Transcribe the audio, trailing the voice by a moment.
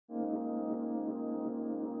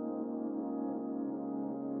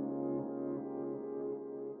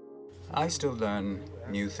I still learn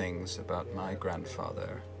new things about my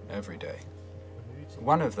grandfather every day.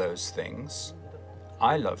 One of those things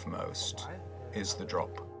I love most is the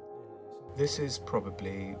drop. This is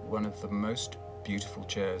probably one of the most beautiful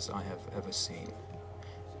chairs I have ever seen,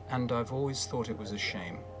 and I've always thought it was a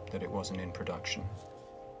shame that it wasn't in production.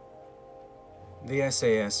 The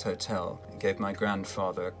SAS Hotel gave my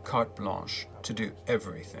grandfather carte blanche to do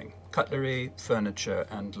everything: cutlery, furniture,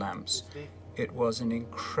 and lamps. It was an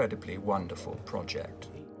incredibly wonderful project.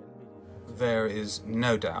 There is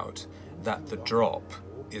no doubt that the drop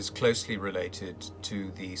is closely related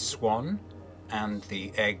to the swan and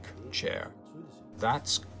the egg chair.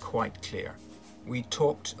 That's quite clear. We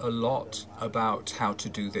talked a lot about how to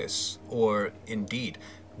do this, or indeed,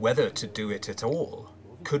 whether to do it at all.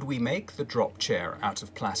 Could we make the drop chair out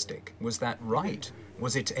of plastic? Was that right?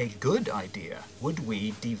 Was it a good idea? Would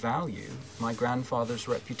we devalue my grandfather's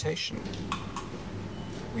reputation?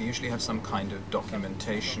 We usually have some kind of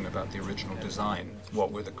documentation about the original design.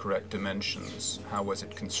 What were the correct dimensions? How was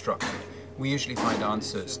it constructed? We usually find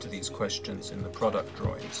answers to these questions in the product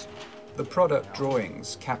drawings. The product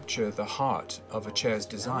drawings capture the heart of a chair's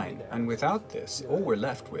design, and without this, all we're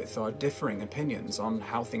left with are differing opinions on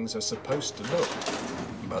how things are supposed to look.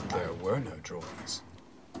 But there were no drawings.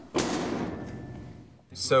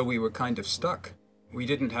 So we were kind of stuck. We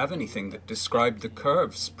didn't have anything that described the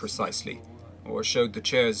curves precisely, or showed the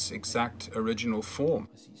chair's exact original form.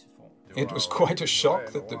 It was quite a shock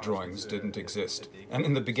that the drawings didn't exist, and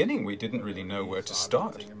in the beginning we didn't really know where to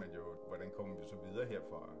start.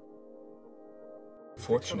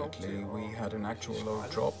 Fortunately, we had an actual old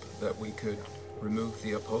drop that we could remove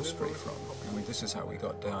the upholstery from. I mean, this is how we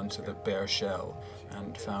got down to the bare shell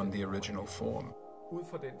and found the original form.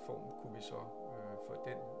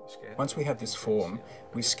 Once we had this form,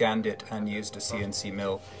 we scanned it and used a CNC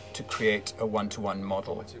mill to create a one-to-one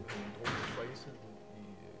model.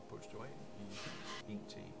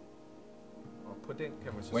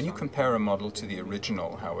 When you compare a model to the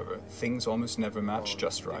original, however, things almost never match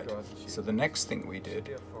just right. So the next thing we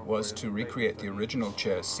did was to recreate the original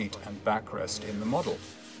chair's seat and backrest in the model.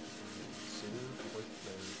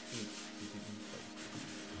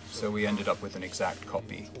 So we ended up with an exact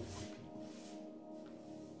copy.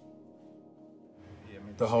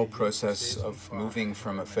 The whole process of moving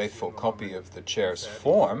from a faithful copy of the chair's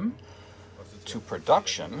form to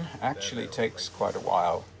production actually takes quite a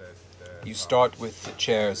while. You start with the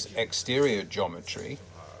chair's exterior geometry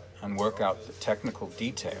and work out the technical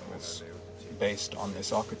details based on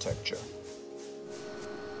this architecture.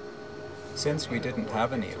 Since we didn't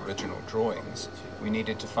have any original drawings, we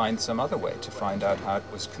needed to find some other way to find out how it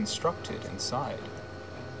was constructed inside.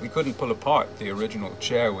 We couldn't pull apart the original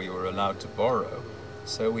chair we were allowed to borrow,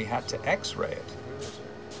 so we had to X-ray it.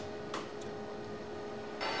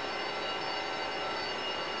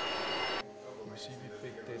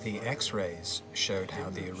 The X-rays showed how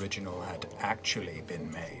the original had actually been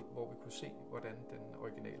made.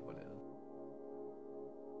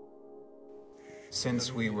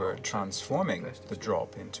 Since we were transforming the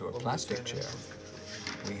drop into a plastic chair,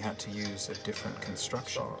 we had to use a different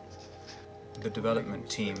construction. The development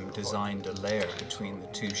team designed a layer between the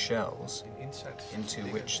two shells into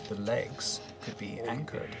which the legs could be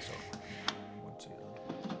anchored.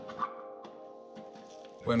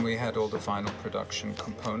 When we had all the final production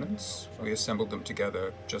components, we assembled them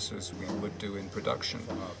together just as we would do in production.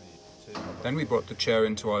 Then we brought the chair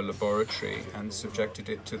into our laboratory and subjected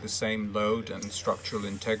it to the same load and structural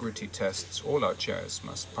integrity tests all our chairs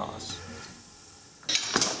must pass.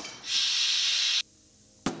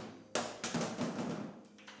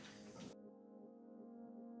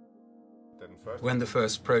 When the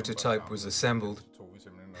first prototype was assembled,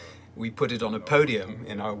 we put it on a podium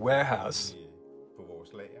in our warehouse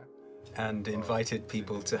and invited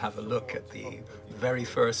people to have a look at the very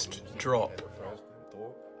first drop.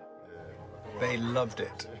 They loved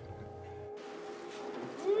it.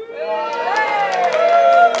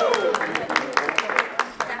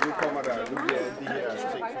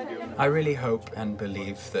 I really hope and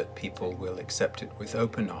believe that people will accept it with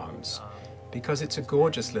open arms, because it's a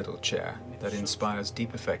gorgeous little chair that inspires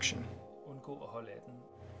deep affection.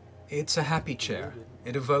 It's a happy chair.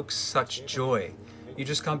 It evokes such joy. You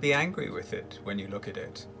just can't be angry with it when you look at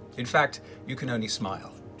it. In fact, you can only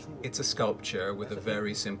smile. It's a sculpture with a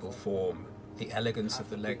very simple form. The elegance of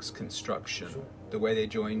the legs' construction, the way they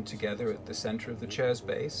join together at the center of the chair's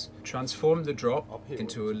base, transform the drop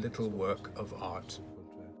into a little work of art.